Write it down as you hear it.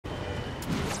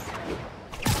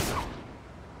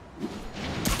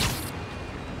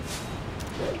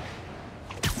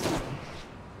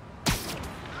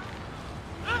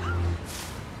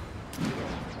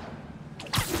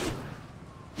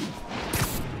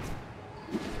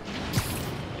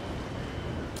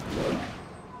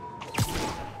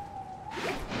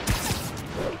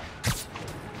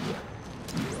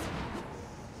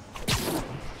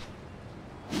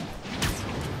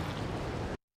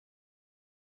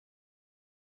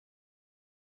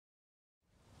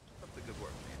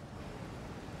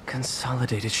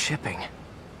Consolidated shipping.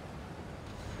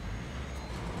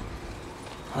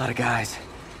 A lot of guys.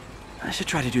 I should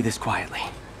try to do this quietly,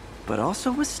 but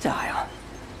also with style.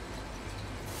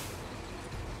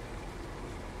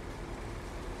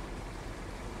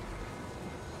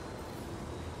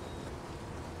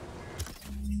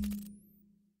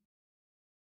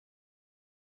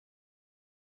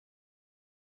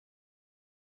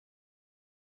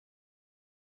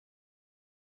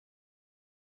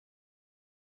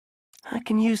 I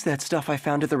can use that stuff I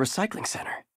found at the recycling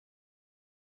center.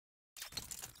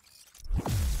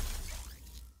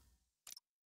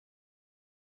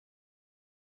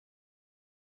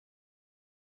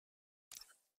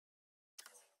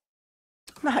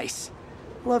 Nice.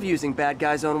 Love using bad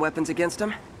guys' own weapons against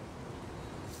them.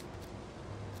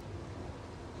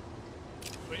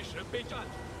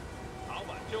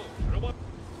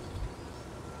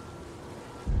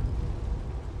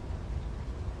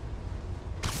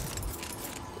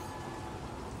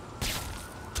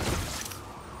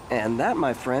 And that,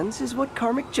 my friends, is what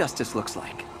karmic justice looks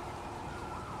like.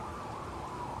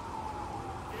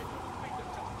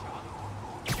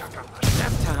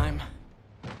 Nap time.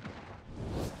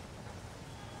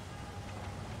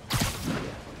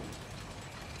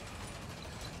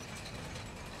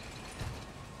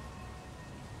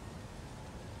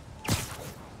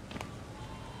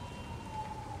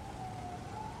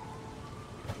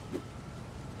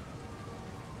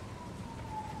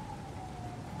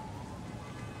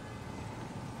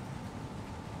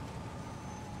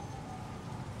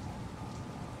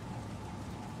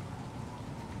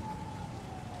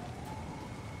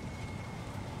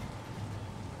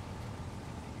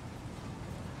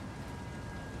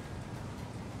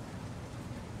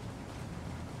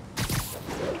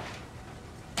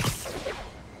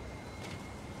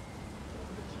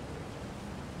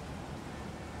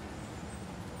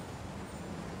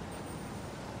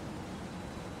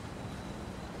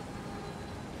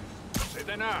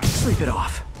 Sleep it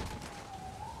off.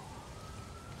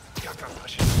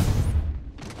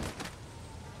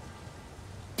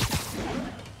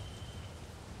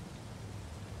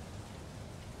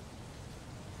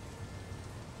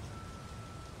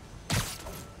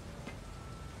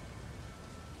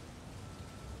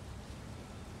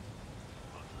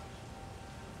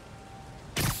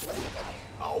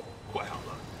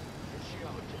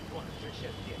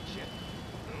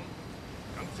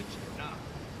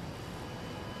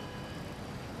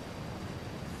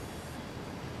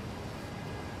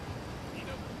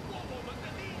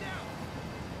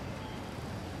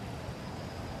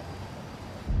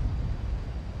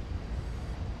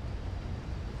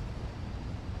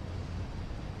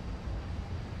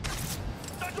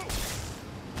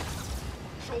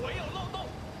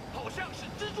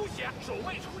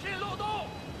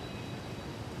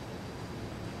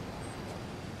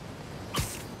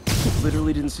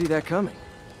 Literally didn't see that coming.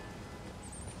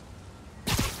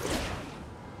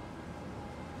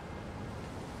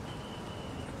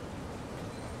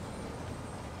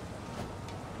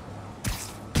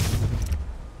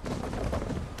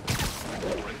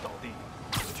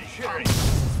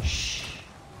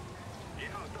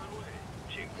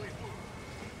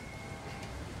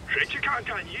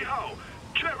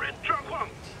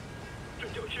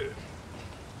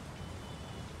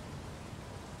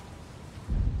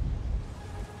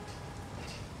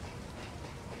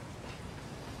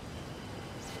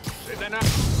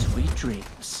 Sweet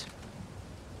dreams.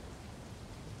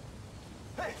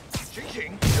 Hey, 醒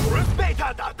醒！有人被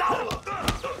他打到了。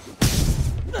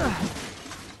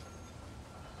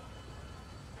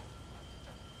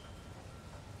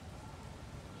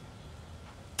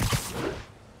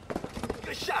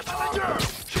给吓死在这儿！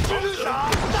是真傻，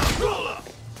打住了。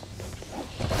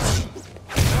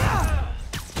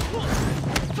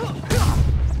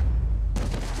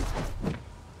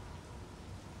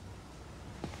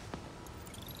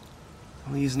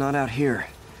 Lee's not out here.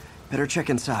 Better check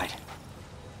inside.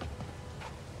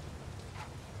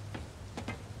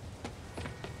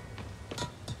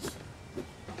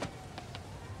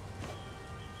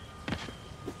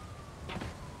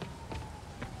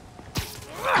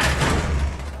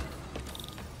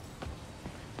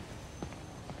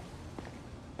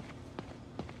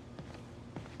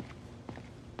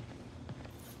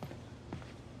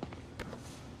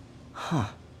 Huh.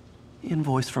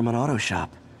 Invoice from an auto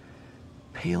shop.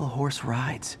 Pale Horse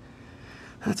Rides.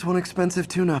 That's one expensive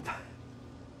tune-up.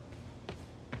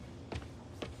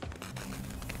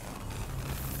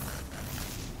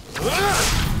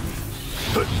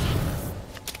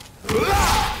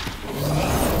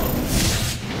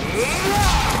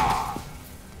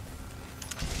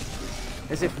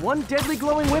 As if one deadly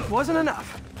glowing whip wasn't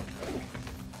enough.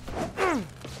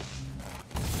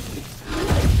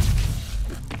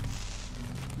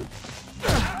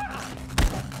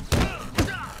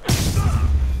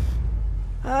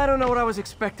 I don't know what I was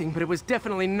expecting, but it was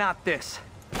definitely not this.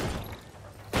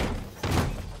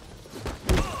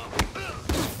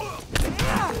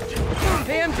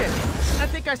 Hey, MJ. I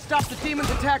think I stopped the demon's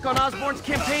attack on Osborn's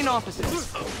campaign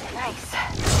offices. Nice.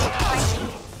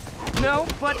 No,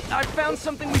 but I found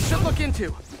something we should look into.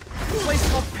 A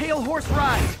place called Pale Horse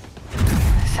Ride.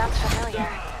 Sounds familiar.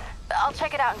 I'll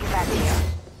check it out and get back to you.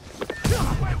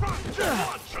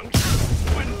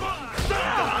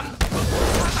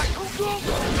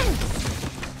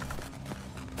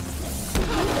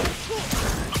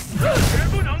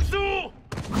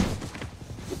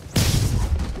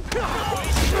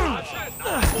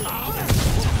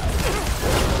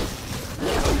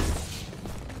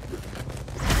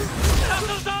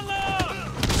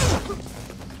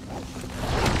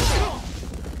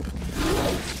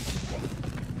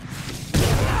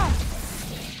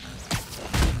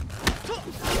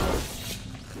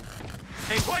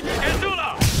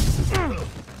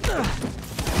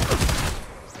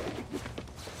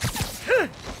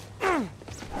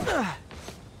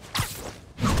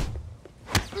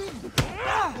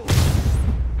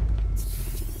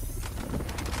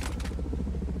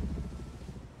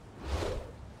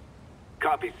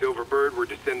 Copy, Silverbird. We're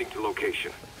descending to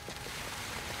location.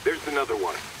 There's another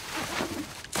one.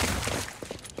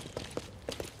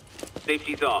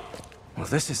 Safety's off. Well,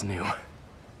 this is new.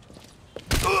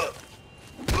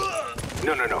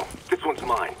 No. This one's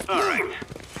mine. All right.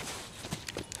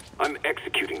 I'm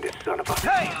executing this son of a...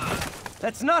 Hey!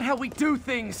 That's not how we do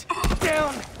things!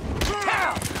 Down!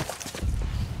 Down!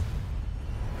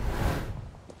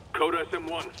 Code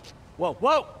SM1.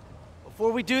 Whoa!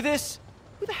 Before we do this,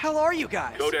 who the hell are you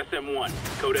guys? Code SM1.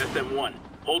 Code SM1.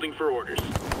 Holding for orders.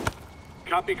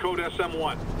 Copy Code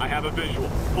SM1. I have a visual.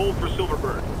 Hold for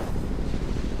Silverbird.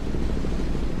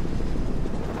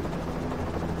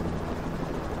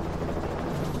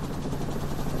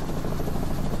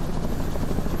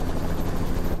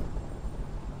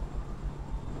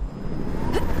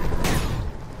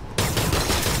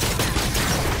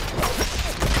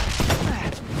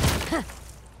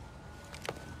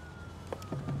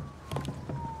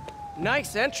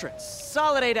 Nice entrance.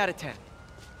 Solid 8 out of 10.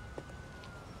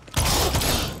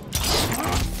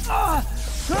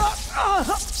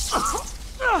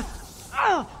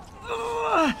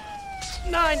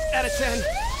 9 out of 10.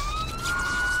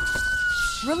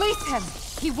 Release him!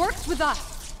 He works with us!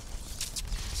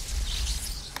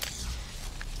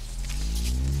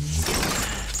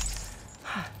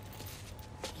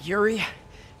 Yuri,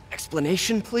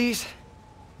 explanation, please?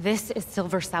 This is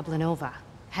Silver Sablinova,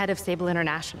 head of Sable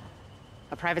International,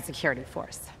 a private security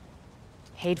force.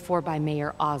 Paid for by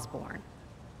Mayor Osborn.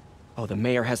 Oh, the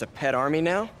mayor has a pet army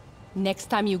now? Next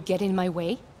time you get in my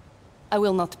way, I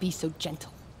will not be so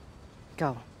gentle.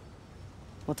 Go.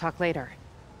 We'll talk later.